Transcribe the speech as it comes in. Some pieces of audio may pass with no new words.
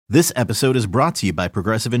This episode is brought to you by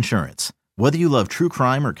Progressive Insurance. Whether you love true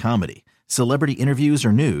crime or comedy, celebrity interviews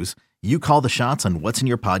or news, you call the shots on what's in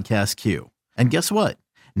your podcast queue. And guess what?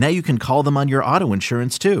 Now you can call them on your auto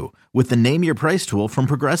insurance too with the Name Your Price tool from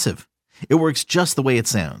Progressive. It works just the way it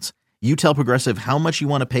sounds. You tell Progressive how much you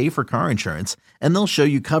want to pay for car insurance, and they'll show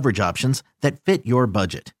you coverage options that fit your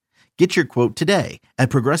budget. Get your quote today at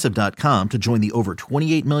Progressive.com to join the over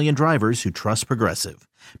 28 million drivers who trust Progressive.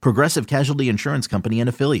 Progressive Casualty Insurance Company and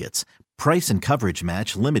Affiliates. Price and coverage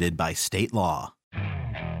match limited by state law.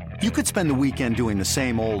 You could spend the weekend doing the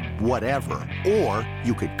same old whatever, or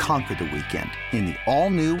you could conquer the weekend in the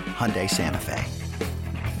all-new Hyundai Santa Fe.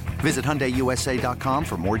 Visit HyundaiUSA.com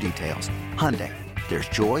for more details. Hyundai, there's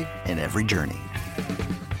joy in every journey.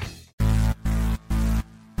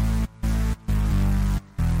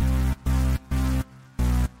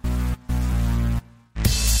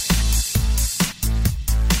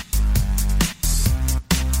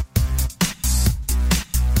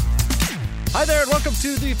 Hi there, and welcome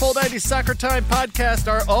to the Full 90s Soccer Time podcast,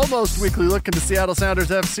 our almost weekly look into Seattle Sounders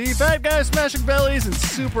FC, five guys smashing bellies, and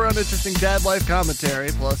super uninteresting dad life commentary,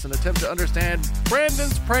 plus an attempt to understand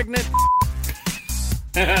Brandon's pregnant.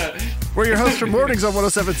 We're your hosts for Mornings on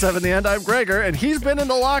 107.7 The End. I'm Gregor, and he's been in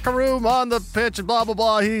the locker room, on the pitch, and blah, blah,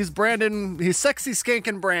 blah. He's Brandon. He's sexy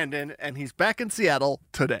skanking Brandon, and he's back in Seattle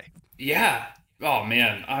today. Yeah. Oh,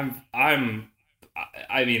 man.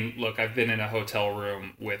 I mean, look, I've been in a hotel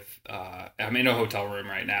room I'm in a hotel room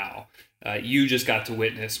right now. You just got to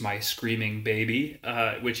witness my screaming baby,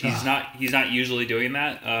 which he's not usually doing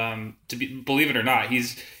that. Believe it or not,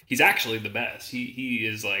 he's actually the best. He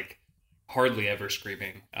is like hardly ever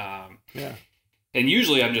screaming. Yeah. And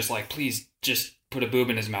usually I'm just like, please just put a boob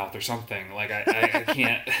in his mouth or something. Like I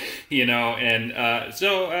can't, you know,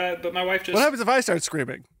 but my wife just... What happens if I start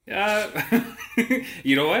screaming?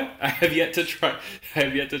 You know what? I have yet to try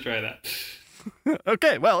that.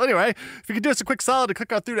 Okay, well, anyway, if you could do us a quick solid and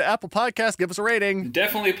click on through to Apple Podcasts, give us a rating.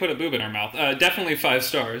 Definitely put a boob in our mouth. Definitely 5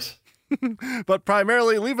 stars. But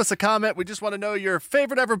primarily, leave us a comment. We just want to know your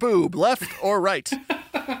favorite ever boob, left or right.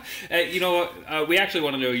 You know what? We actually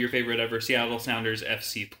want to know your favorite ever Seattle Sounders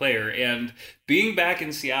FC player. And being back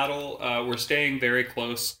in Seattle, we're staying very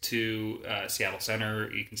close to Seattle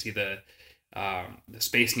Center. You can see the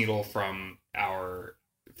Space Needle from our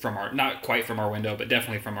not quite from our window, but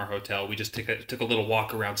definitely from our hotel. We just took a little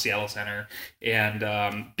walk around Seattle Center,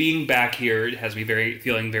 and being back here has me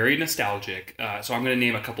feeling very nostalgic. So I'm going to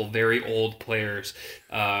name a couple very old players.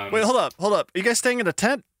 Wait, hold up! Are you guys staying in a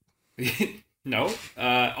tent? No,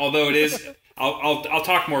 although it is. I'll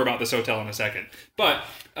talk more about this hotel in a second, but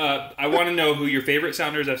I want to know who your favorite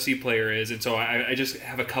Sounders FC player is, and so I just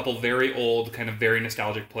have a couple very old, kind of very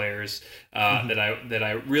nostalgic players that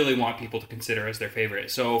I really want people to consider as their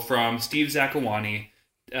favorite. So from Steve Zakuani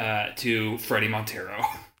to Freddie Montero.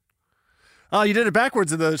 Oh, you did it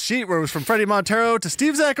backwards in the sheet where it was from Freddie Montero to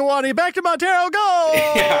Steve Zakuani, back to Montero, go!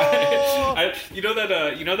 Yeah, you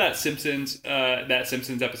know that Simpsons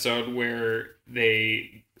episode where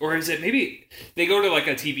or is it maybe they go to like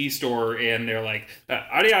a TV store and they're like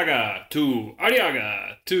Arriaga to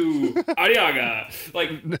Arriaga, like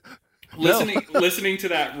listening to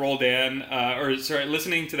that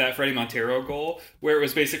listening to that Freddie Montero goal where it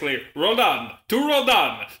was basically Roldan to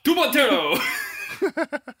Montero.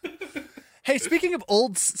 Hey, speaking of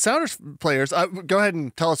old Sounders players, go ahead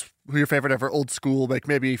and tell us who your favorite ever old school, like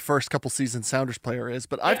maybe first couple seasons Sounders player is.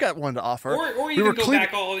 But I've got one to offer. Or you can go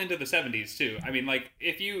back all into the 70s too. I mean, like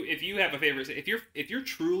if you have a favorite, if your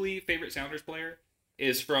truly favorite Sounders player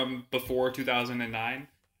is from before 2009,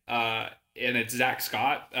 and it's Zach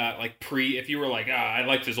Scott, if you were like, I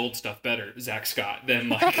liked his old stuff better, Zach Scott, then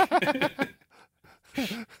like.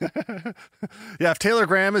 Yeah, if Taylor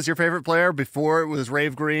Graham is your favorite player before it was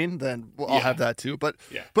Rave Green, then I'll have that too. But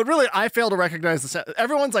really, I fail to recognize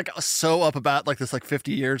everyone's like so up about like this like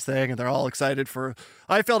 50 years thing, and they're all excited for.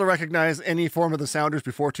 I fail to recognize any form of the Sounders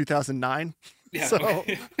before 200009. Yeah, so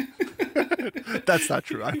okay. That's not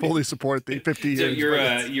true. I fully support the 50 years. So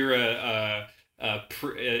you're a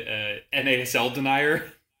NASL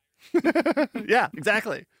denier. Yeah,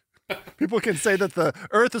 exactly. People can say that the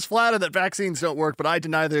earth is flat and that vaccines don't work, but I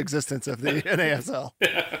deny the existence of the NASL.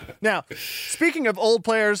 Now, speaking of old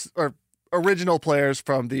players or original players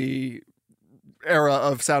from the era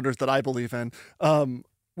of Sounders that I believe in,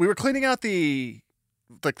 we were cleaning out the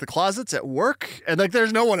closets at work, and like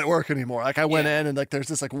there's no one at work anymore. Like I went in and like there's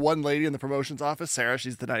this like one lady in the promotions office, Sarah,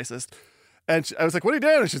 she's the nicest. And I was like, what are you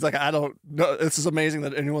doing? And she's like, I don't know. This is amazing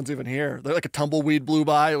that anyone's even here. They're like a tumbleweed blew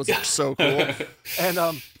by. It was like, so cool.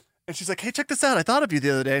 And she's like, hey, check this out. I thought of you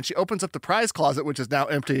the other day. And she opens up the prize closet, which is now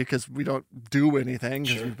empty because we don't do anything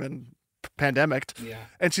because we've been pandemicked. Yeah.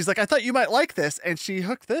 And she's like, I thought you might like this. And she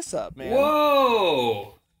hooked this up, man.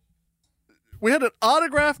 Whoa. We had an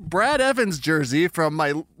autographed Brad Evans jersey from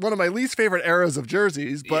one of my least favorite eras of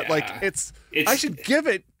jerseys, but it's I should give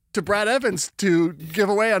it to Brad Evans to give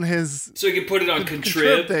away on his so he can put it on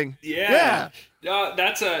Contrib thing. Yeah.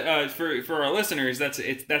 That's for our listeners. That's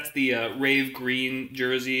the rave green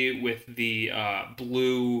jersey with the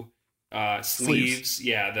blue sleeves.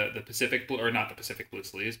 Yeah, the Pacific blue, or not the Pacific blue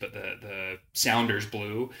sleeves, but the Sounders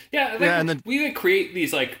blue. Yeah, and then we create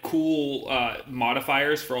these like cool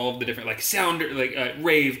modifiers for all of the different like Sounder, like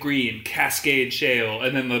rave green, Cascade shale,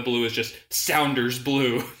 and then the blue is just Sounders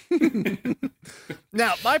blue.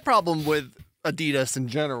 Now, my problem with Adidas in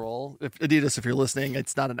general, if you're listening,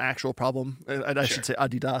 it's not an actual problem. I should say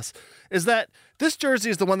Adidas, is that this jersey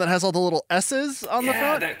is the one that has all the little S's on the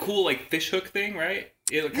front. Yeah, that cool like fishhook thing, right?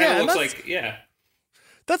 It kind of looks like,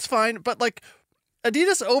 That's fine, but like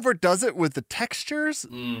Adidas overdoes it with the textures,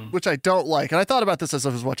 which I don't like. And I thought about this as I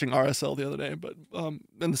was watching RSL the other day, but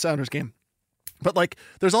in the Sounders game. But like,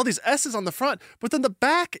 there's all these S's on the front, but then the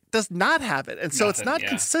back does not have it. And so it's not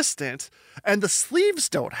consistent, and the sleeves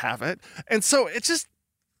don't have it. And so it's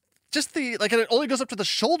just the, like, and it only goes up to the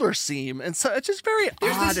shoulder seam. And so it's just very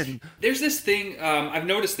odd. There's this thing, I've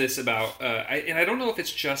noticed this about, and I don't know if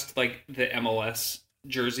it's just like the MLS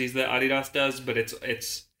jerseys that Adidas does, but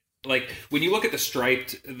it's like when you look at the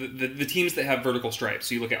striped, the teams that have vertical stripes,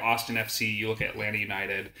 so you look at Austin FC, you look at Atlanta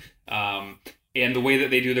United, and the way that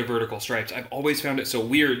they do their vertical stripes, I've always found it so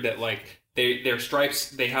weird that like their stripes,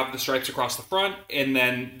 they have the stripes across the front, and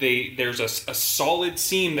then there's a solid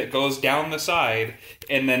seam that goes down the side,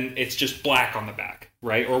 and then it's just black on the back,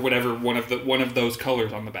 right? Or whatever, one of those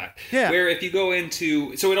colors on the back. Yeah. Where if you go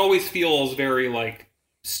into, so it always feels very like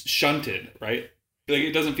shunted, right? Like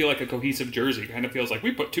it doesn't feel like a cohesive jersey. It kind of feels like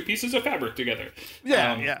we put two pieces of fabric together.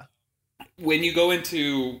 Yeah. When you go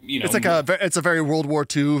into, it's like it's a very World War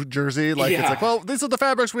II jersey. Like it's like, well, these are the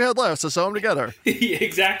fabrics we had left, so sew them together. Yeah,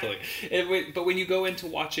 exactly. But when you go into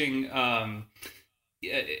watching,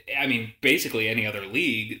 I mean, basically any other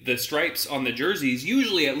league, the stripes on the jerseys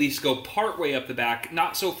usually at least go part way up the back,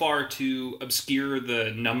 not so far to obscure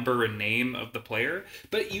the number and name of the player,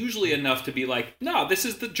 but usually enough to be like, no, this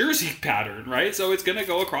is the jersey pattern, right? So it's going to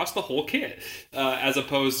go across the whole kit, as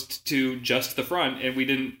opposed to just the front. And we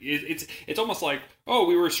didn't, it's almost like, oh,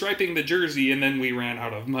 we were striping the jersey and then we ran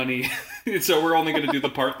out of money. So we're only going to do the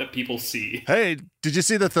part that people see. Hey, did you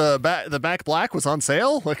see that the back black was on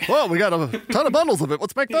sale? Like, well, we got a ton of bundles of it.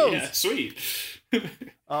 Let's make those. Yeah, sweet.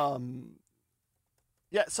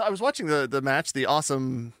 Yeah, so I was watching the match, the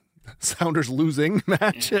awesome Sounders losing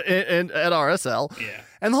match at RSL. Yeah.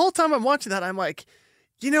 And the whole time I'm watching that, I'm like,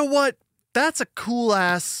 you know what? That's a cool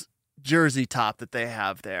ass jersey top that they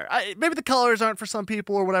have there. Maybe the colors aren't for some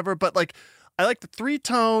people or whatever, but like, I like the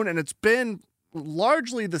 3-tone, and it's been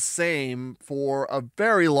largely the same for a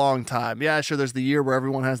very long time. Yeah, sure, there's the year where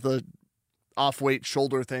everyone has the off-weight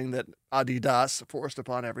shoulder thing that Adidas forced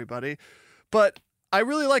upon everybody. But I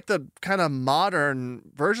really like the kind of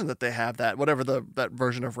modern version that they have, that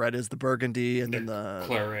version of red is, the burgundy, and then the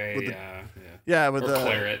claret, with the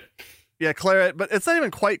claret. Yeah, claret, but it's not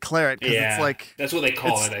even quite claret, because it's like, that's what they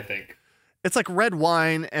call it, I think. It's like red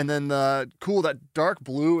wine, and then that dark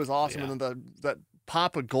blue is awesome, and then that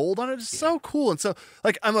pop of gold on it is so cool. And so,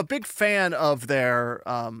 like, I'm a big fan of their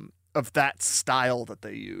of that style that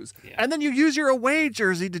they use. Yeah. And then you use your away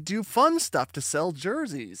jersey to do fun stuff, to sell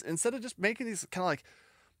jerseys, instead of just making these kind of like,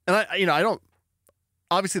 and I don't,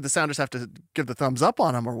 obviously the Sounders have to give the thumbs up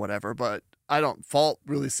on them or whatever, but I don't fault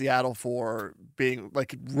really Seattle for being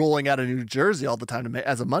like rolling out a new jersey all the time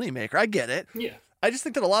as a moneymaker. I get it. Yeah. I just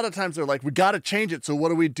think that a lot of times they're like, we got to change it. So what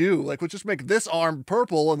do we do? Like, we'll just make this arm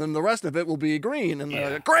purple, and then the rest of it will be green. And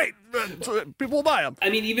they're like, great, so people will buy them.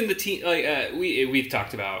 I mean, even the team, like we've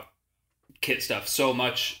talked about kit stuff so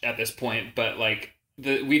much at this point, but like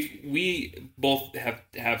we both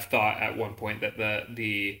have thought at one point that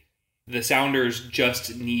the Sounders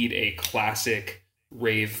just need a classic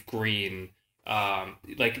rave green.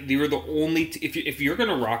 Like you're the only if you're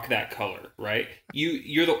gonna rock that color, right?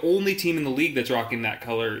 You're the only team in the league that's rocking that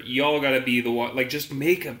color. Y'all gotta be the one. Like, just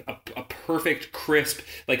make a perfect crisp.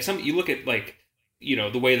 Like you look at, like, you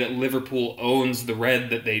know, the way that Liverpool owns the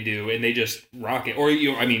red that they do, and they just rock it. Or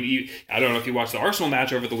I don't know if you watched the Arsenal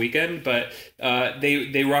match over the weekend, but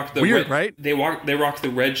they rocked the weird, red, right? They rocked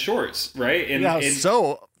the red shorts, right? And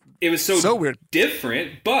it was so weird,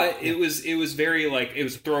 different, but it was very, like, it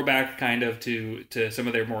was a throwback kind of to some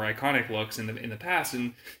of their more iconic looks in the past,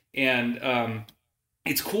 and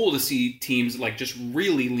it's cool to see teams like just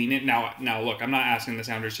really lean in. Now, look, I'm not asking the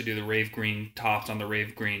Sounders to do the rave green tops on the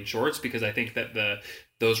rave green shorts, because I think that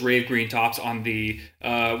those rave green tops on the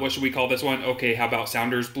what should we call this one? Okay, how about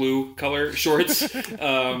Sounders blue color shorts?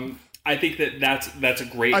 I think that's a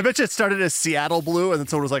great. I bet you it started as Seattle blue, and then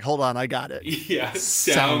someone was like, "Hold on, I got it." Yeah,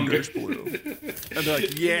 Sounders blue. And they're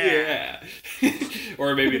like, "Yeah."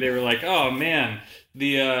 Or maybe they were like, "Oh man,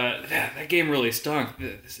 that game really stunk.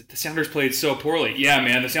 The Sounders played so poorly." Yeah,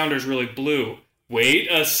 man, the Sounders really blew. Wait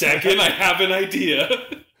a second, I have an idea.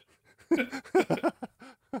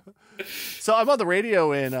 So I'm on the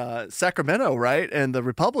radio in Sacramento, right? And the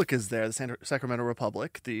Republic is there, the Sacramento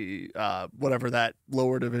Republic, the whatever that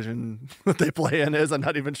lower division that they play in is. I'm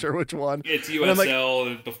not even sure which one. It's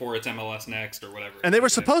USL before it's MLS Next or whatever. And they were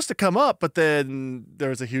supposed to come up, but then there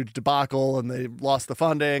was a huge debacle and they lost the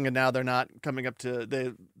funding, and now they're not coming up to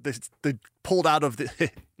they pulled out of the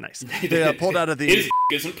nice. They pulled out of the His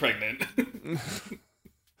isn't pregnant.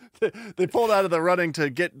 They pulled out of the running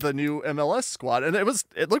to get the new MLS squad, and it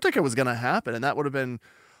looked like it was going to happen, and that would have been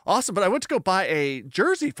awesome. But I went to go buy a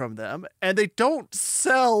jersey from them, and they don't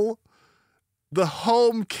sell the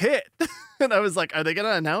home kit. And I was like, are they going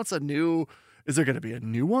to announce is there going to be a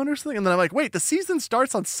new one or something? And then I'm like, wait, the season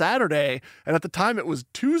starts on Saturday, and at the time it was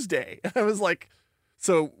Tuesday. And I was like,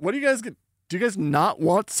 so what do you guys not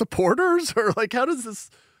want supporters? Or like, how does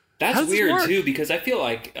this... That's weird, too, because I feel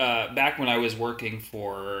like back when I was working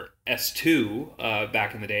for S2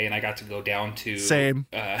 back in the day, and I got to go down to... Same.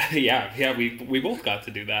 We both got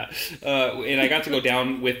to do that. And I got to go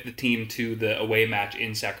down with the team to the away match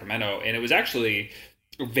in Sacramento, and it was actually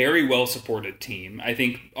a very well-supported team. I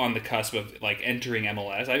think on the cusp of like entering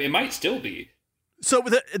MLS. It might still be. So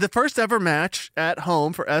the first ever match at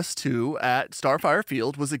home for S2 at Starfire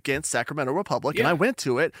Field was against Sacramento Republic, and I went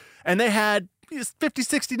to it, and they had 50,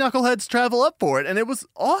 60 knuckleheads travel up for it, and it was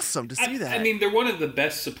awesome to see that. I mean, they're one of the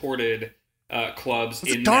best supported clubs.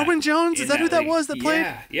 Was it Darwin Jones? Is that who that was that played?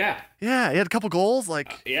 Yeah. He had a couple goals. I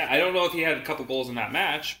don't know if he had a couple goals in that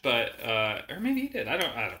match, but or maybe he did. I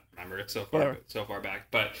don't remember. It's so far back.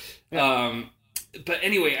 But but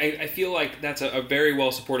anyway, I feel like that's a very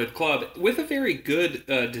well supported club with a very good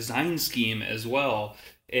design scheme as well.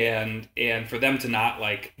 And for them to not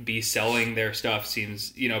like be selling their stuff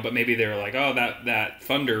seems, but maybe they're like, oh, that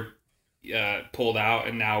funder pulled out,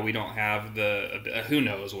 and now we don't have the who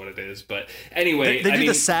knows what it is. But anyway, they do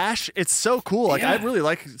the sash. It's so cool. Like I really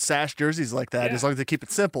like sash jerseys like that, as long as they keep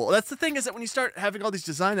it simple. That's the thing, is that when you start having all these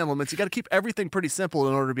design elements, you got to keep everything pretty simple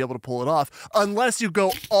in order to be able to pull it off. Unless you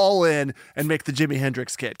go all in and make the Jimi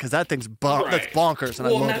Hendrix kit, because that thing's that's bonkers. And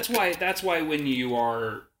I love it. That's why when you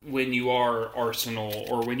are Arsenal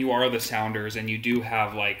or when you are the Sounders and you do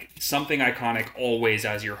have like something iconic always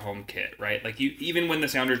as your home kit, right? Like even when the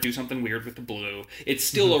Sounders do something weird with the blue, it's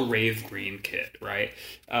still a rave green kit, right?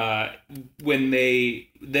 When they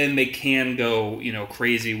can go,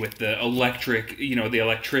 crazy with the electric, the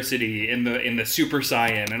electricity and the super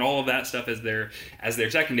cyan and all of that stuff as their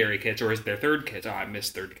secondary kits or as their third kits. Oh, I miss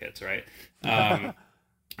third kits, right?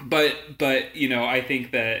 But I think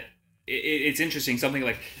that it's interesting. Something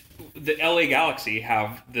like the LA Galaxy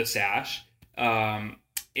have the sash,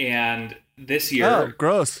 and this year, oh,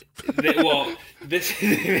 gross. They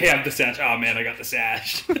have the sash. Oh man, I got the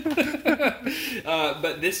sash.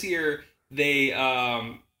 But this year they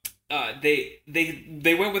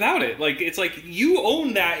went without it. Like it's like you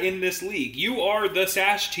own that in this league. You are the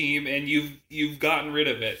sash team, and you've gotten rid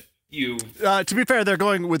of it. To be fair, they're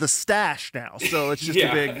going with a stash now, so it's just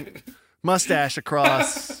a big mustache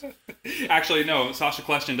across. Actually, no. Sasha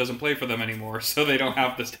Kljestan doesn't play for them anymore, so they don't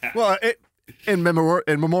have the stash. Well, in memorial.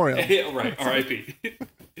 Right, R.I.P.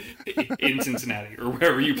 in Cincinnati or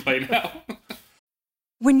wherever you play now.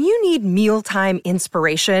 When you need mealtime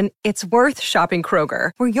inspiration, it's worth shopping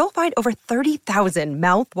Kroger, where you'll find over 30,000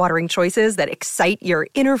 mouth-watering choices that excite your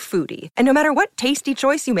inner foodie. And no matter what tasty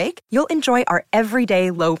choice you make, you'll enjoy our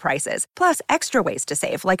everyday low prices, plus extra ways to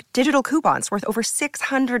save, like digital coupons worth over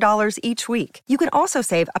 $600 each week. You can also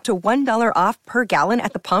save up to $1 off per gallon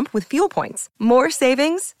at the pump with fuel points. More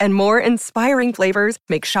savings and more inspiring flavors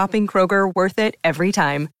make shopping Kroger worth it every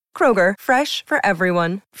time. Kroger, fresh for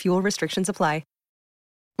everyone. Fuel restrictions apply.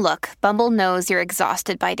 Look, Bumble knows you're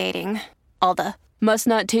exhausted by dating. All the, must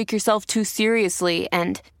not take yourself too seriously,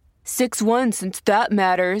 and 6'1" since that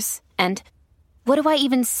matters, and what do I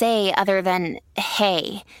even say other than,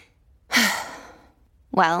 hey?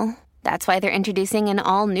 Well, that's why they're introducing an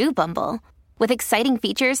all-new Bumble, with exciting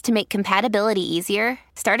features to make compatibility easier,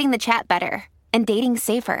 starting the chat better, and dating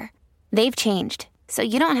safer. They've changed, so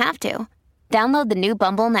you don't have to. Download the new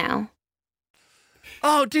Bumble now.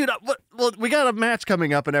 Oh, dude. Well, we got a match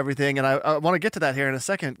coming up and everything, and I want to get to that here in a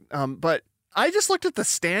second. But I just looked at the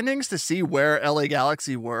standings to see where LA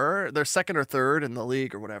Galaxy were. They're second or third in the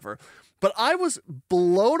league or whatever. But I was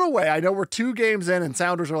blown away. I know we're 2 games in and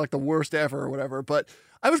Sounders are like the worst ever or whatever, but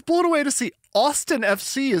I was blown away to see Austin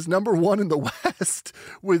FC is number 1 in the West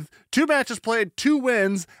with 2 matches played, 2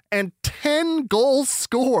 wins, and 10 goals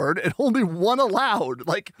scored and only 1 allowed.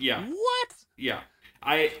 Like, yeah. What? Yeah.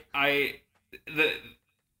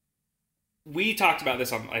 We talked about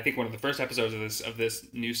this on, I think, one of the first episodes of this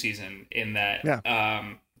new season, in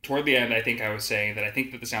that toward the end, I think I was saying that I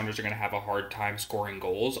think that the Sounders are going to have a hard time scoring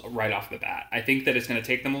goals right off the bat. I think that it's going to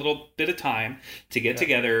take them a little bit of time to get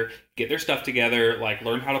together, get their stuff together, like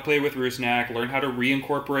learn how to play with Rusnak, learn how to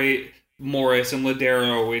reincorporate Morris and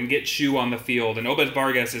Ladero and get Shu on the field. And Obed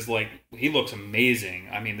Vargas is like, he looks amazing.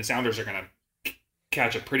 I mean, the Sounders are going to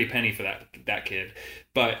catch a pretty penny for that kid.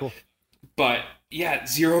 But cool. But yeah,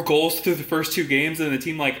 0 goals through the first 2 games, and a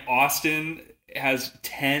team like Austin has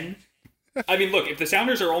 10. I mean, look, if the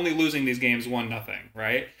Sounders are only losing these games 1-0,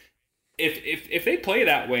 right? If they play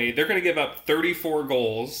that way, they're going to give up 34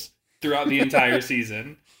 goals throughout the entire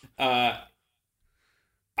season. I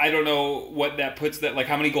don't know what that puts that, like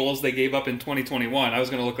how many goals they gave up in 2021. I was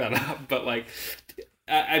going to look that up, but like,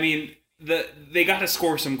 I mean, they got to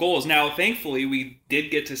score some goals. Now, thankfully, we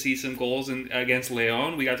did get to see some goals against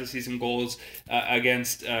Leon. We got to see some goals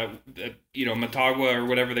against, Motagua or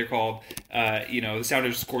whatever they're called. The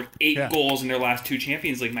Sounders scored 8 goals in their last 2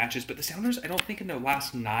 Champions League matches. But the Sounders, I don't think in their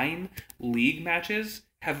last 9 league matches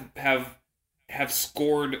have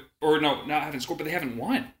scored, or no, not haven't scored, but they haven't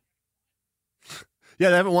won.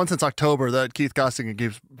 Yeah, they haven't won since October. That Keith Gostigan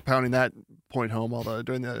keeps pounding that point home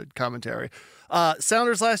during the commentary.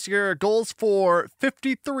 Sounders last year, goals for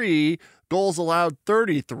 53, goals allowed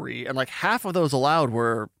 33, and like half of those allowed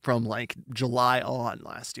were from like July on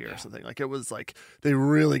last year or something. Like it was like they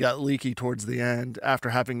really got leaky towards the end after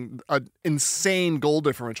having an insane goal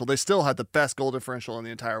differential. They still had the best goal differential in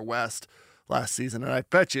the entire West last season, and I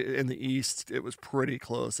bet you in the East it was pretty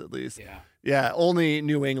close at least. Yeah, only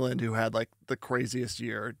New England, who had like the craziest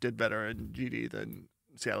year, did better in GD than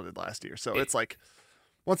Seattle did last year. So it's like,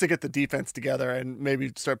 once they get the defense together and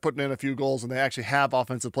maybe start putting in a few goals and they actually have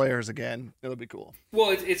offensive players again, it'll be cool.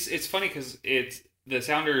 Well, it's funny because it's the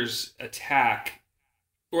Sounders attack,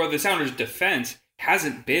 or the Sounders defense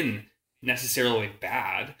hasn't been necessarily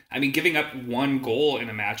bad. I mean, giving up 1 goal in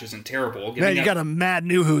a match isn't terrible. Man, you got a mad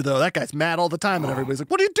Nuhu, though. That guy's mad all the time, and everybody's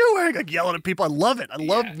like, what are you doing? Like, yelling at people. I love it. I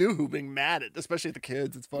love Nuhu being mad at, especially at the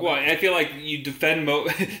kids. It's fun. Well, I feel like you defend Mo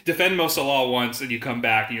Salah once, and you come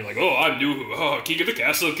back, and you're like, oh, I'm Nuhu. Oh, king of the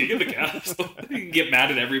castle, king of the castle. You can get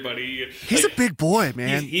mad at everybody. He's a big boy,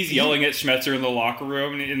 man. He's yelling at Schmetzer in the locker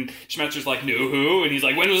room, and Schmetzer's like, Nuhu, and he's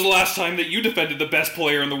like, when was the last time that you defended the best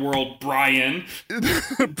player in the world, Brian?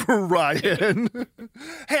 Brian.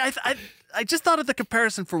 Hey, I just thought of the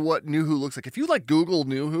comparison for what Nuhu looks like. If you like Google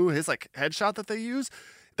Nuhu, his like headshot that they use,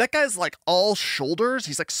 that guy's like all shoulders.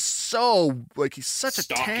 He's like he's such a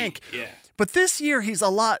stocky tank. Yeah. But this year he's a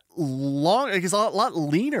lot long. He's a lot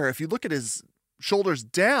leaner. If you look at his shoulders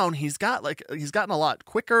down, he's gotten a lot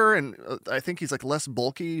quicker, and I think he's like less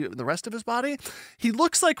bulky in the rest of his body. He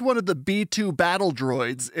looks like one of the B2 battle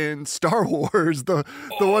droids in Star Wars, the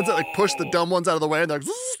ones that like push the dumb ones out of the way, and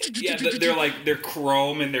they're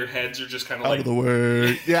chrome and their heads are just kind of out like of the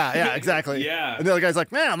way. Yeah, exactly. Yeah. And the other guy's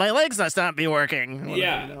like, man, my legs must not be working.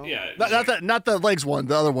 Yeah. Not the legs one,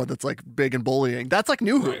 the other one that's like big and bullying. That's like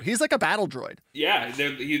Nuhu. Right. He's like a battle droid. Yeah,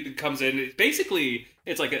 he comes in. Basically,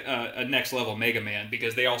 it's like a next level Mega Man,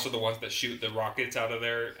 because they also the ones that shoot the rockets out of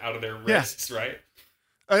their wrists, right?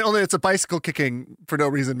 Only it's a bicycle kicking for no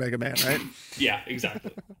reason Mega Man, right? Yeah,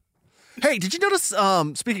 exactly. Hey, did you notice?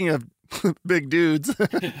 Speaking of big dudes,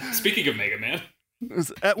 speaking of Mega Man,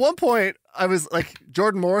 at one point I was like,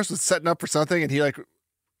 Jordan Morris was setting up for something, and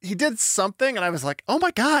he did something, and I was like, oh my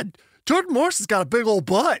god, Jordan Morris has got a big old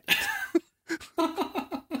butt.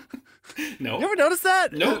 No, you ever notice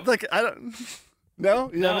that? No, like I don't.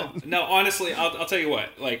 No. Honestly, I'll tell you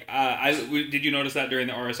what. Like, did you notice that during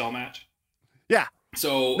the RSL match? Yeah.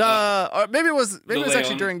 So or maybe it was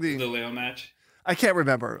actually during the Leon match. I can't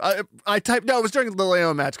remember. I typed. No, it was during the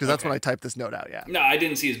Leon match, because that's when I typed this note out. Yeah. No, I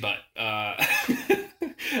didn't see his butt.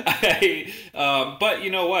 But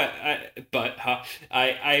you know what?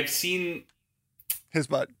 I've seen his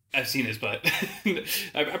butt. I've seen his butt.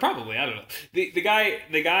 I don't know. The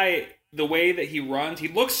guy. The way that he runs, he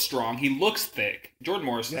looks strong. He looks thick. Jordan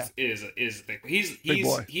Morris is thick.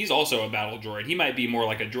 He's also a battle droid. He might be more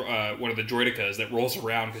like one of the droidicas that rolls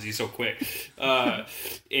around because he's so quick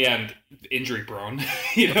and injury prone.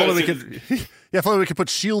 Yeah, if only we could put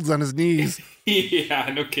shields on his knees. Yeah,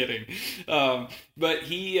 no kidding. But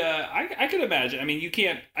he, I can imagine. I mean,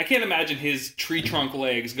 I can't imagine his tree trunk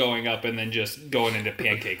legs going up and then just going into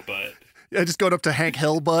pancake butt. Yeah, just going up to Hank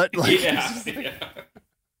Hill butt. Like, Yeah.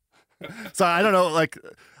 So I don't know, like,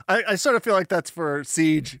 I sort of feel like that's for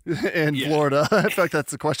Siege in Florida. I feel like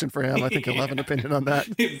that's the question for him. I think he'll have an opinion on that.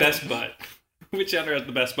 Best butt. Which sounder has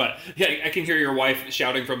the best butt? Yeah, I can hear your wife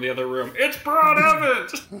shouting from the other room, "It's Broad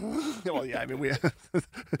Evans!" Well, yeah, I mean,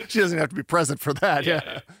 she doesn't have to be present for that.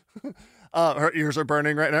 Yeah. Her ears are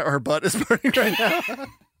burning right now. Or her butt is burning right now.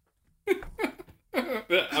 Unrelated.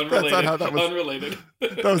 That's not how that was, Unrelated.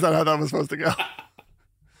 That was not how that was supposed to go.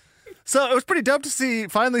 So it was pretty dope to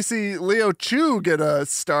finally see Leo Chu get a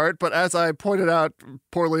start, but as I pointed out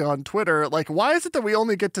poorly on Twitter, like, why is it that we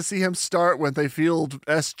only get to see him start when they field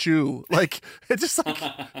S. Chu? Like, it's just like,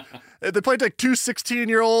 they played like two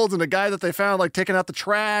 16-year-olds and a guy that they found like taking out the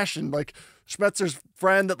trash, and like Schmetzer's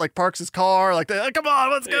friend that like parks his car, like, they're like, come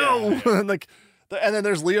on, let's go. Yeah. And then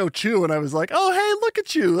there's Leo Chu, and I was like, oh, hey, look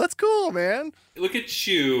at you. That's cool, man. Look at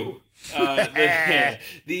Chu.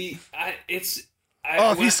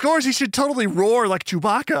 If he scores, he should totally roar like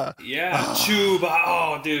Chewbacca. Yeah, Chewbacca.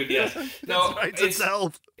 Oh, dude, yes. No,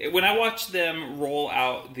 itself. When I watched them roll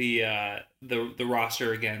out the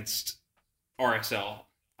roster against RSL,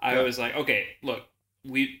 I was like, okay, look,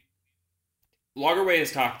 Lagerwey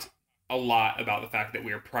has talked a lot about the fact that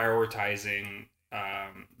we are prioritizing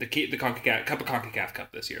the CONCACAF Cup of CONCACAF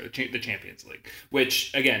Cup this year, the Champions League,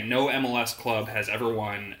 which, again, no MLS club has ever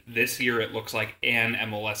won. This year, it looks like an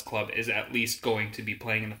MLS club is at least going to be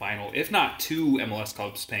playing in the final, if not two MLS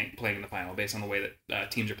clubs playing in the final, based on the way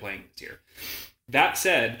that teams are playing this year. That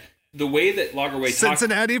said, the way that Lagerwey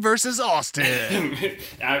Cincinnati versus Austin.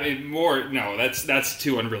 I mean, no, that's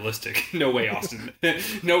too unrealistic. No way, Austin.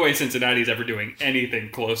 No way Cincinnati's ever doing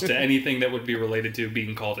anything close to anything that would be related to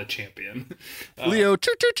being called a champion. Leo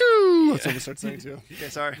choo choo choo. That's what we start saying too. Okay,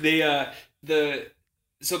 sorry.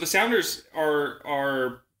 So the Sounders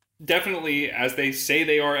are definitely, as they say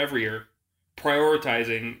they are every year,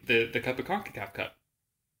 prioritizing the Cup of CONCACAF Cup.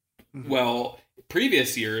 Mm-hmm. Well,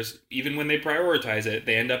 previous years, even when they prioritize it,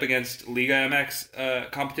 they end up against Liga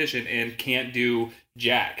MX competition and can't do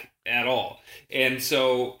jack at all. And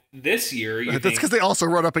so this year, that's because they also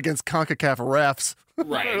run up against CONCACAF refs.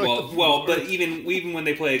 Right. Well, but even when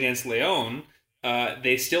they play against Leon,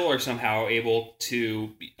 they still are somehow able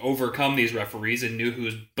to overcome these referees and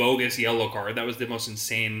Nuhu's bogus yellow card. That was the most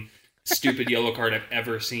insane, stupid yellow card I've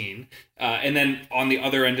ever seen. And then on the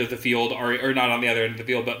other end of the field, or not on the other end of the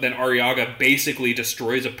field, but then Arriaga basically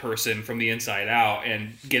destroys a person from the inside out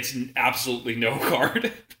and gets absolutely no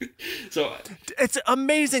card. So it's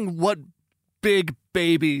amazing what big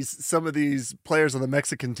babies some of these players on the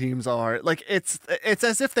Mexican teams are. Like, it's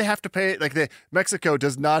as if they have to pay, like, Mexico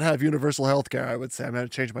does not have universal health care, I would say. I'm going to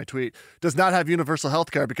change my tweet. Does not have universal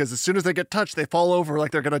health care because as soon as they get touched, they fall over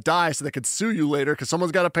like they're going to die so they can sue you later because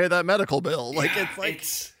someone's got to pay that medical bill. Like, yeah, it's like...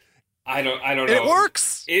 I don't know. It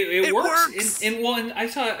works. It works. And I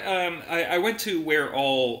saw, I went to where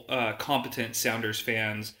all competent Sounders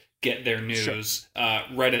fans get their news,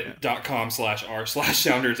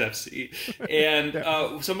 reddit.com/r/SoundersFC.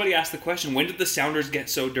 And somebody asked the question, when did the Sounders get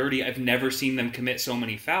so dirty? I've never seen them commit so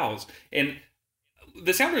many fouls. And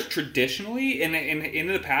the Sounders traditionally, in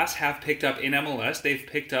the past, have picked up, in MLS, they've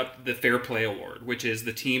picked up the Fair Play Award, which is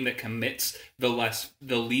the team that commits the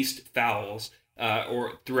least fouls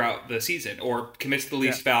or throughout the season, or commits the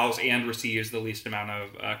least fouls and receives the least amount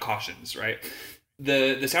of cautions, right?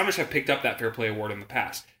 The Sounders have picked up that Fair Play Award in the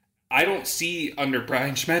past. I don't see, under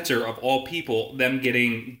Brian Schmetzer, of all people, them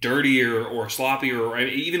getting dirtier or sloppier, or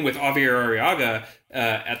even with Javier Arriaga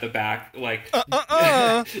at the back, like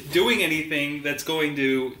doing anything that's going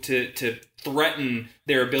to threaten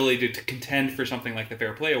their ability to contend for something like the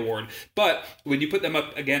Fair Play Award. But when you put them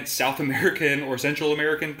up against South American or Central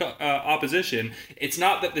American opposition, it's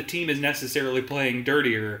not that the team is necessarily playing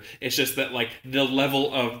dirtier. It's just that, like, the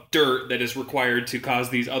level of dirt that is required to cause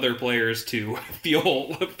these other players to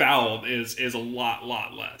feel fouled is a lot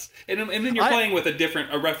less. And then you're playing with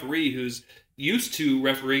a referee who's used to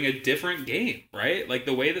refereeing a different game, right? Like,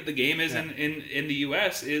 the way that the game is in the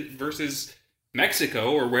U.S. versus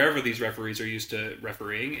Mexico, or wherever these referees are used to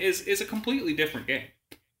refereeing, is a completely different game.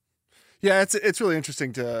 Yeah, it's really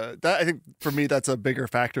interesting I think for me that's a bigger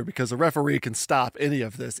factor, because a referee can stop any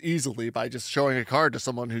of this easily by just showing a card to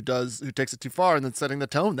someone who takes it too far and then setting the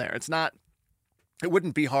tone there. It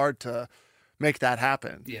wouldn't be hard to make that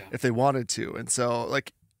happen if they wanted to. And so,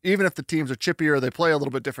 like, even if the teams are chippier, they play a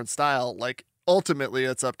little bit different style, like, ultimately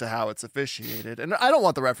it's up to how it's officiated. And I don't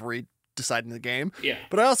want the referee deciding the game. Yeah.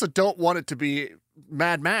 But I also don't want it to be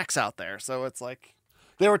Mad Max out there. So it's like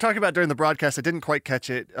they were talking about during the broadcast. I didn't quite catch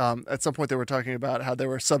it. At some point, they were talking about how they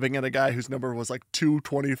were subbing in a guy whose number was like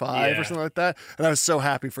 225 or something like that. And I was so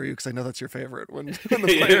happy for you because I know that's your favorite when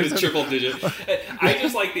the players triple digit. I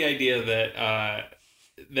just like the idea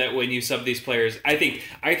that when you sub these players, I think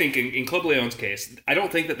in Club Leon's case, I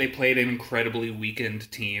don't think that they played an incredibly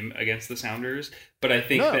weakened team against the Sounders, but I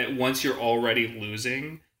think that once you're already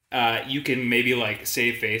losing, you can maybe like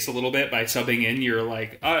save face a little bit by subbing in your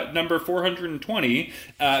like number 420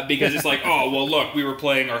 because it's like, oh well, look, we were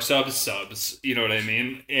playing our subs, you know what I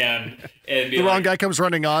mean? And the wrong guy comes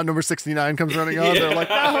running on, number 69 comes running on. They're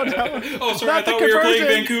like, oh no, oh sorry, I thought we were playing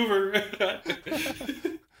Vancouver.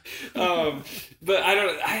 But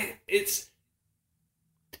it's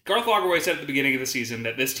Garth Lagerwey said at the beginning of the season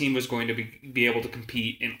that this team was going to be able to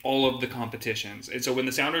compete in all of the competitions, and so when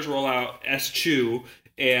the Sounders roll out Eschew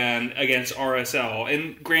and against RSL,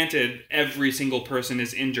 and granted, every single person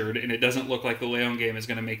is injured, and it doesn't look like the Leon game is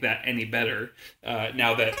going to make that any better.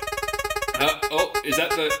 Now that, is that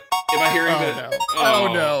the? Am I hearing that?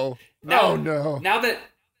 No. Oh no! Now that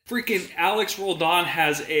freaking Alex Roldan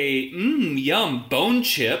has a yum bone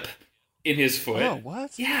chip in his foot. Oh,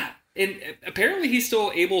 what? Yeah, and apparently he's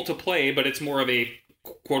still able to play, but it's more of a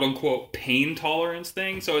quote unquote pain tolerance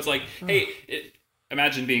thing. So it's like, hey.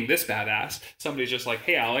 Imagine being this badass. Somebody's just like,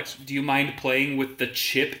 hey, Alex, do you mind playing with the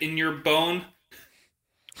chip in your bone?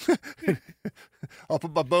 I'll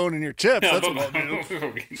put my bone in your chips. That's what I'll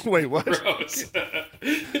do. Wait, what? Gross.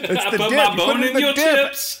 I put my bone in your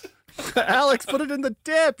chips. Alex, put it in the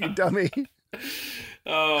dip, you dummy.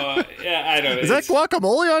 Oh, yeah, I know. Is that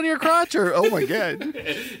guacamole on your crotch? Or oh my god!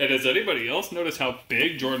 And does anybody else notice how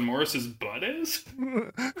big Jordan Morris's butt is?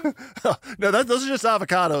 No, those are just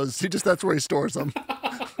avocados. That's where he stores them.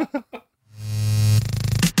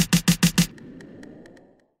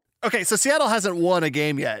 Okay, so Seattle hasn't won a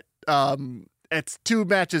game yet. It's 2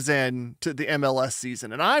 matches in to the MLS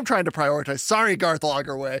season, and I'm trying to prioritize. Sorry, Garth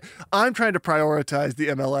Lagerwey. I'm trying to prioritize the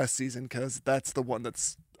MLS season because that's the one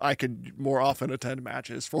I could more often attend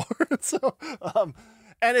matches for. So,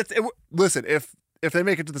 and listen, if they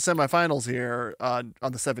make it to the semifinals here on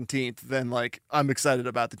the 17th, then like I'm excited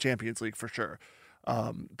about the Champions League for sure.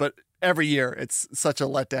 But every year it's such a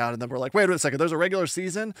letdown, and then we're like, wait a second, there's a regular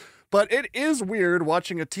season. But it is weird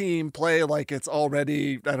watching a team play like it's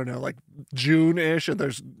already, I don't know, like June-ish, and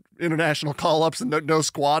there's international call-ups and no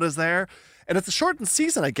squad is there. And it's a shortened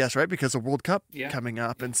season, I guess, right? Because of World Cup coming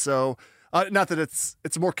up. And so not that it's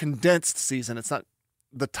a more condensed season. It's not,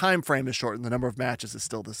 the time frame is shortened. The number of matches is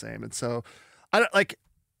still the same. And so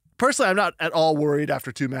personally, I'm not at all worried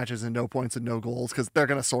after 2 matches and no points and no goals because they're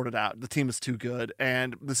going to sort it out. The team is too good.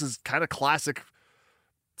 And this is kind of classic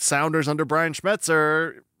Sounders under Brian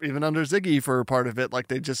Schmetzer, even under Ziggy for part of it. Like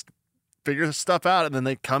they just figure stuff out and then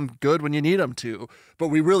they come good when you need them to. But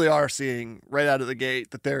we really are seeing right out of the gate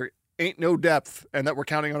that there ain't no depth and that we're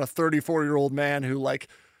counting on a 34-year-old man who like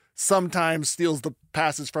sometimes steals the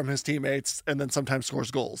passes from his teammates and then sometimes scores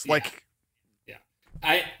goals. Yeah.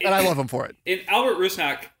 I love him for it. And Albert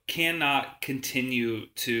Rusnak cannot continue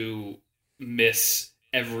to miss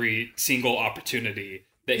every single opportunity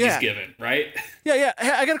that he's given, right? Yeah.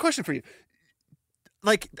 Hey, I got a question for you.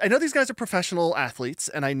 Like, I know these guys are professional athletes,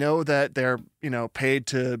 and I know that they're, paid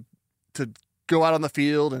to go out on the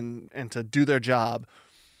field and to do their job.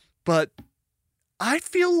 But I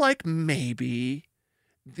feel like maybe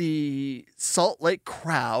the Salt Lake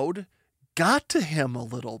crowd got to him a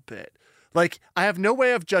little bit. Like, I have no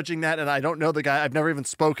way of judging that, and I don't know the guy. I've never even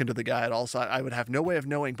spoken to the guy at all, so I would have no way of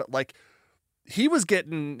knowing. But, like, he was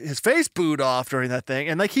getting his face booed off during that thing.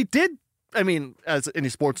 And, like, he did, I mean, as any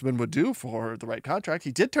sportsman would do for the right contract,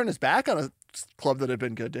 he did turn his back on a club that had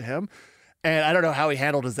been good to him. And I don't know how he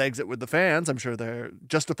handled his exit with the fans. I'm sure they're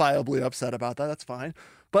justifiably upset about that. That's fine.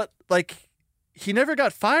 But, like, he never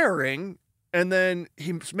got firing. And then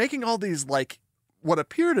he's making all these, like, what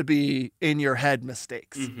appear to be in your head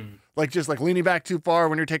mistakes. Mm-hmm. Like just like leaning back too far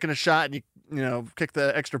when you're taking a shot and you kick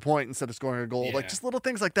the extra point instead of scoring a goal. Yeah. Like just little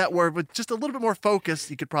things like that where with just a little bit more focus,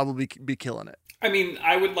 he could probably be killing it. I mean,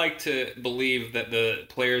 I would like to believe that the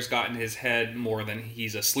players got in his head more than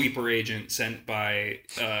he's a sleeper agent sent by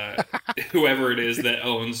whoever it is that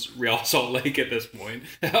owns Real Salt Lake at this point.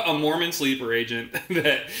 A Mormon sleeper agent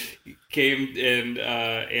that came in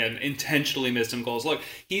and intentionally missed him goals. Look,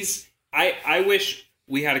 I wish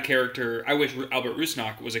we had a character. I wish Albert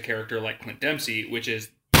Rusnak was a character like Clint Dempsey, which is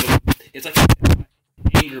it's like an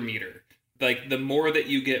anger meter. Like the more that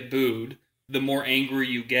you get booed, the more angry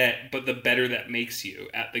you get, but the better that makes you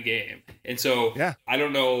at the game. And so I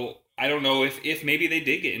don't know. I don't know if maybe they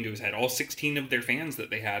did get into his head. All 16 of their fans that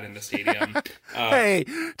they had in the stadium. Hey,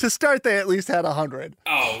 to start, they at least had 100.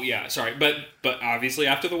 Oh yeah, sorry, but obviously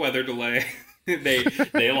after the weather delay,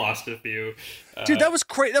 they lost a few. Dude, that was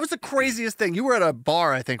crazy. That was the craziest thing. You were at a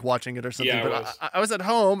bar, I think, watching it or something. Yeah, but I was at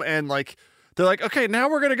home, and like they're like, okay, now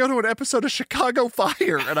we're gonna go to an episode of Chicago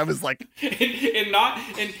Fire, and I was like,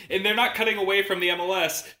 and they're not cutting away from the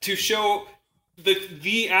MLS to show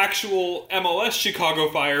the actual MLS Chicago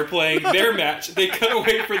Fire playing their match. They cut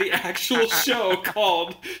away for the actual show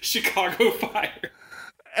called Chicago Fire.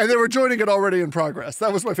 and they were joining it already in progress.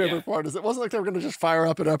 That was my favorite part. Is it wasn't like they were going to just fire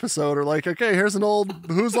up an episode or like, okay, here's an old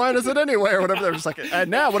Whose Line Is It Anyway or whatever. They were just like, and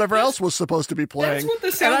now whatever else was supposed to be playing. That's what the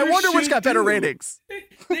and Sounders I wonder which should got better do. ratings.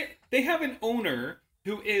 They have an owner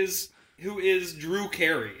who is Drew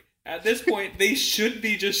Carey. At this point, they should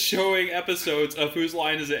be just showing episodes of Whose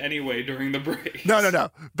Line Is It Anyway during the break. No.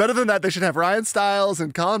 Better than that, they should have Ryan Stiles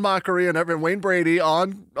and Colin Mockery and Wayne Brady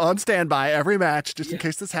on standby every match just in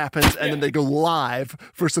case this happens, and then they go live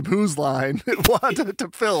for some Whose Line to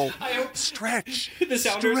fill. Stretch. The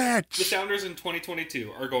Sounders Stretch. in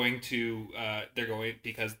 2022 are going to they're going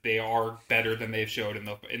because they are better than they've showed in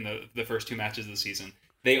the first two matches of the season.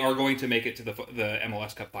 They are going to make it to the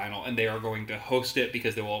MLS Cup final, and they are going to host it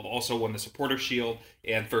because they will have also won the Supporter Shield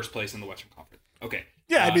and first place in the Western Conference. Okay.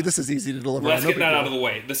 Yeah, I mean, this is easy to deliver. Let's get that out of the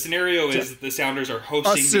way. The scenario is the Sounders are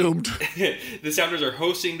hosting the Sounders are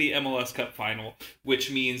hosting the MLS Cup final,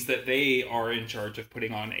 which means that they are in charge of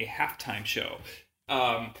putting on a halftime show.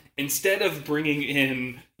 Instead of bringing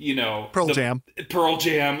in, Pearl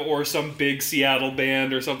Jam or some big Seattle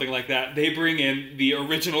band or something like that, they bring in the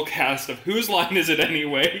original cast of Whose Line Is It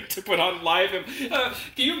Anyway to put on live. Can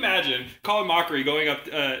you imagine Colin Mockery going up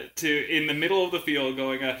in the middle of the field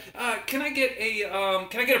going, can I get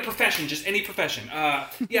a profession, just any profession?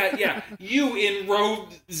 Yeah, you in row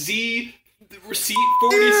Z, seat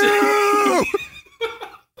 46.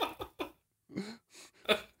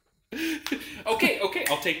 Okay,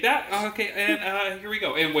 I'll take that. Okay, and here we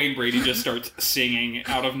go. And Wayne Brady just starts singing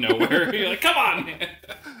out of nowhere. You're like, come on, man.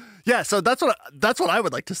 Yeah, so that's what I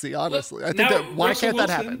would like to see, honestly. I think that why can't that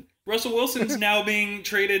happen? Russell Wilson's now being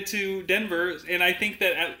traded to Denver, and I think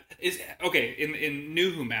that is okay, in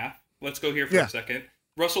new Who math, let's go here for a second.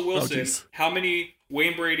 Russell Wilson, how many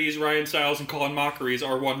Wayne Brady's, Ryan Stiles, and Colin Mockery's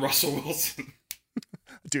are one Russell Wilson?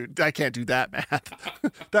 Dude, I can't do that math.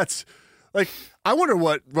 That's... Like, I wonder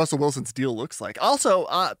what Russell Wilson's deal looks like. Also,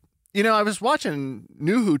 I was watching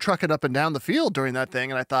New Who trucking up and down the field during that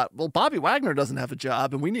thing, and I thought, well, Bobby Wagner doesn't have a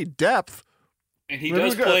job, and we need depth. And he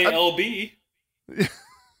does play LB.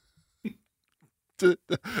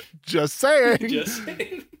 Just saying. Just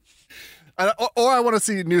saying. Or I want to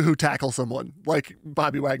see New Who tackle someone like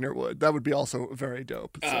Bobby Wagner would. That would be also very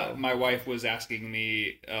dope. So. My wife was asking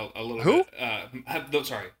me a little Who? bit.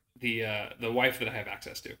 Sorry. The wife that I have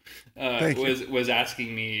access to was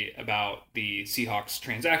asking me about the Seahawks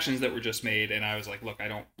transactions that were just made, and I was like, look,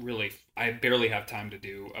 I barely have time to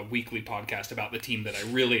do a weekly podcast about the team that I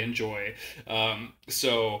really enjoy,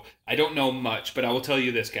 so I don't know much, but I will tell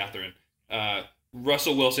you this, Catherine,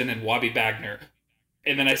 Russell Wilson and Wabi Bagner.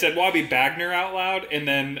 And then I said Wabi Bagner out loud, and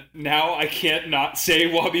then now I can't not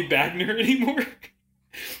say Wabi Bagner anymore.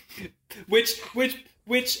 Which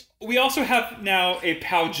we also have now a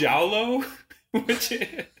Pau Jaulo,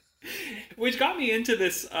 which got me into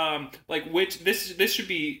this. This should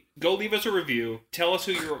be, go leave us a review. Tell us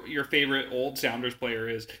who your favorite old Sounders player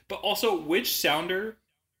is, but also which Sounder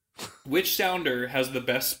has the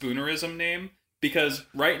best spoonerism name. Because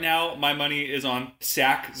right now my money is on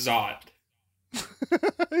Sack Zot.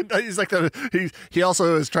 He's like he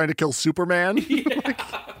also is trying to kill Superman.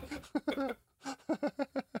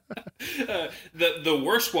 Yeah. The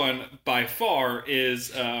worst one by far is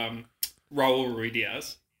Raul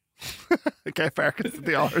Ruidiaz. Okay, fair. Because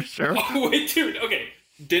they are, sure. Oh wait, dude. Okay,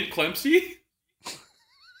 Dent Clemcy.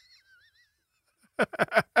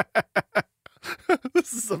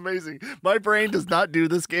 This is amazing. My brain does not do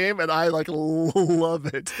this game, and I love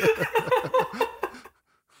it.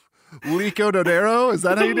 Lico Dodero, is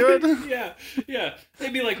that how you do it? Yeah.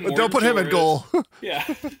 Maybe like Morton don't put him in goal. Yeah.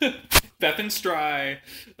 Beffen Stry.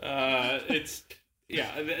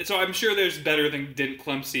 So I'm sure there's better than Dent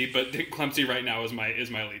Clemcy, but Dent Clemcy right now is my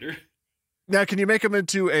leader. Now, can you make him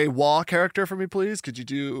into a Wah character for me, please? Could you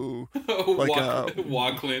do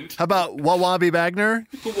Wah Clint? How about Wabi Bagner?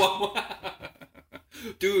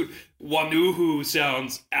 Dude, Wanuhu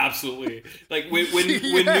sounds absolutely like when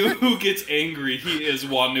Nuhu gets angry, he is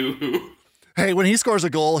Wanuhu. Hey, when he scores a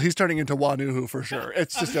goal, he's turning into Wanuhu for sure.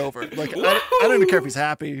 It's just over. Like I don't even care if he's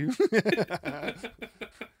happy.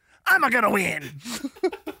 I'm gonna win.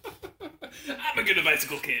 I'm a good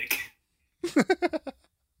bicycle kick.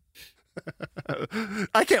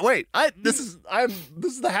 I can't wait. This is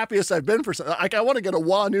the happiest I've been for something. Like, I want to get a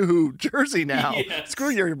Wanuhu jersey now. Yes. Screw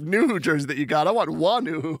your Nuhu jersey that you got. I want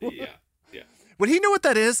Wanuhu. Yeah. Would he know what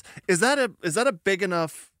that is? Is that a big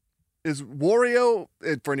enough? Is Wario,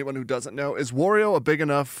 for anyone who doesn't know, is Wario a big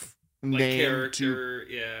enough Like name character,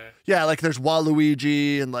 Yeah, like there's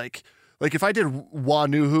Waluigi and like if I did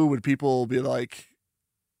Wanuhu, would people be like,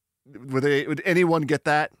 would anyone get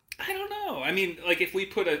that? I don't know. I mean, like if we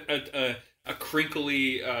put a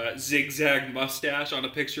crinkly zigzag mustache on a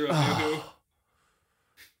picture of Nuhu.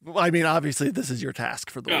 I mean, obviously, this is your task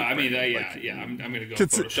for the week. I mean, right? I'm going to go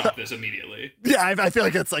Photoshop this immediately. Yeah, I feel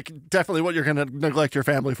like it's like definitely what you're going to neglect your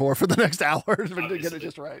family for the next hour to get it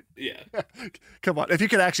just right. Yeah. Come on. If you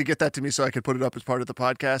could actually get that to me so I could put it up as part of the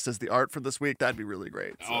podcast as the art for this week, that'd be really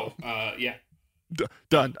great. So. Yeah.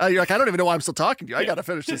 Done. You're like, I don't even know why I'm still talking to you. I got to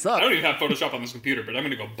finish this up. I don't even have Photoshop on this computer, but I'm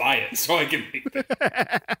going to go buy it so I can make it.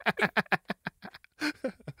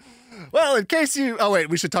 Well, in case you... Oh, wait.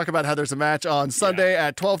 We should talk about how there's a match on Sunday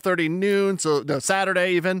at 12:30 noon. So, no,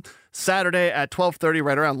 Saturday even. Saturday at 12:30,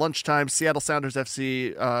 right around lunchtime, Seattle Sounders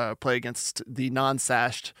FC play against the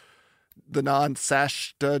non-sashed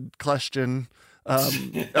question,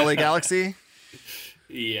 LA Galaxy.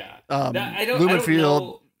 Yeah. I don't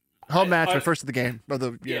know. Home match, first of the game.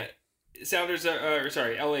 Yeah. Sounders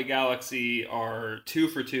LA Galaxy are 2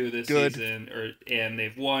 for 2 this season, and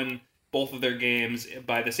they've won both of their games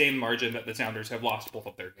by the same margin that the Sounders have lost both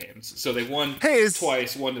of their games. So they've won twice,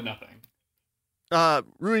 1-0.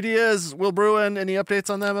 Rui Diaz, Will Bruin, any updates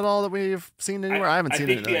on them at all that we've seen anywhere? I haven't seen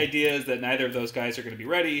anything. I think the idea is that neither of those guys are going to be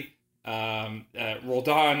ready.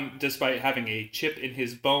 Roldan, despite having a chip in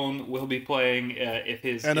his bone, will be playing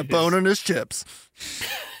bone in his chips.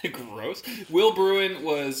 Gross. Will Bruin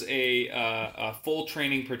was a full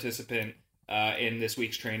training participant in this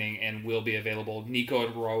week's training and will be available. Nico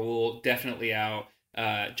and Raul definitely out.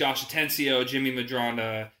 Josh Atencio, Jimmy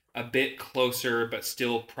Madrona a bit closer, but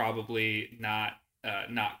still probably not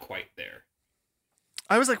quite there.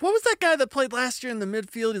 I was like, what was that guy that played last year in the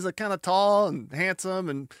midfield? He's like kind of tall and handsome,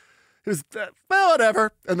 and he was well,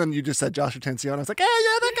 whatever. And then you just said Josh Atencio, and I was like, hey,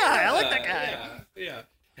 yeah, that guy. I like that guy. Yeah.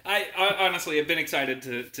 I honestly have been excited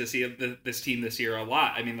to see this team this year a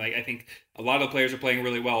lot. I mean, like, I think a lot of the players are playing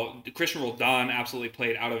really well. Christian Roldan absolutely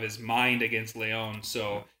played out of his mind against Leon,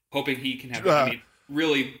 so hoping he can have.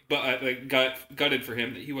 Really gutted for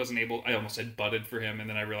him that he wasn't able. I almost said butted for him, and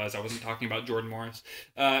then I realized I wasn't talking about Jordan Morris.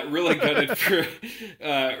 Really gutted for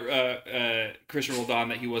Christian Roldan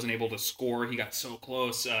that he wasn't able to score. He got so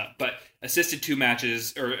close, but assisted 2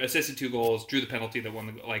 goals, drew the penalty that won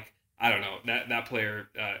the. Like, I don't know, that player.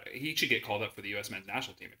 He should get called up for the U.S. men's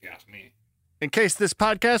national team if you ask me. In case this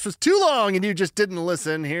podcast was too long and you just didn't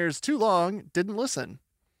listen, here's too long didn't listen.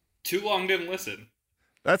 Too long didn't listen.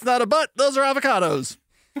 That's not a butt. Those are avocados.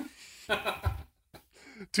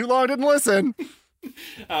 Too long didn't listen.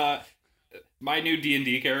 My new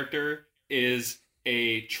D&D character is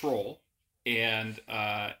a troll, and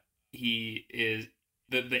he is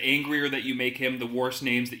the angrier that you make him, the worse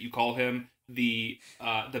names that you call him, the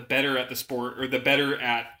better at the sport or the better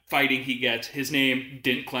at fighting he gets. His name,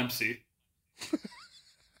 Dint Clemsy.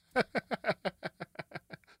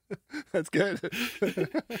 That's good.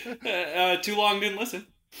 Too long didn't listen.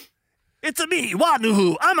 It's a me,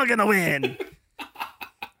 Wanuhu. I'm gonna win.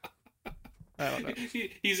 I don't know.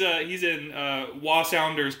 He's in Wa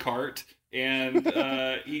Sounders' cart, and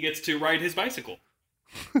he gets to ride his bicycle.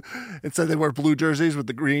 And so they wear blue jerseys with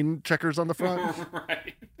the green checkers on the front.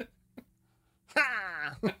 Right.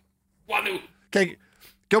 Wanu. Okay,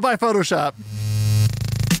 go buy Photoshop.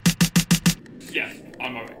 Yeah,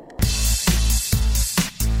 on my way.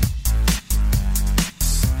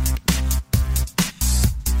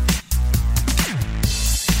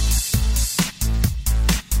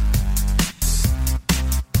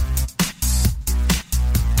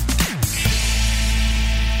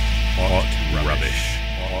 Hot rubbish.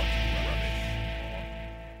 Hot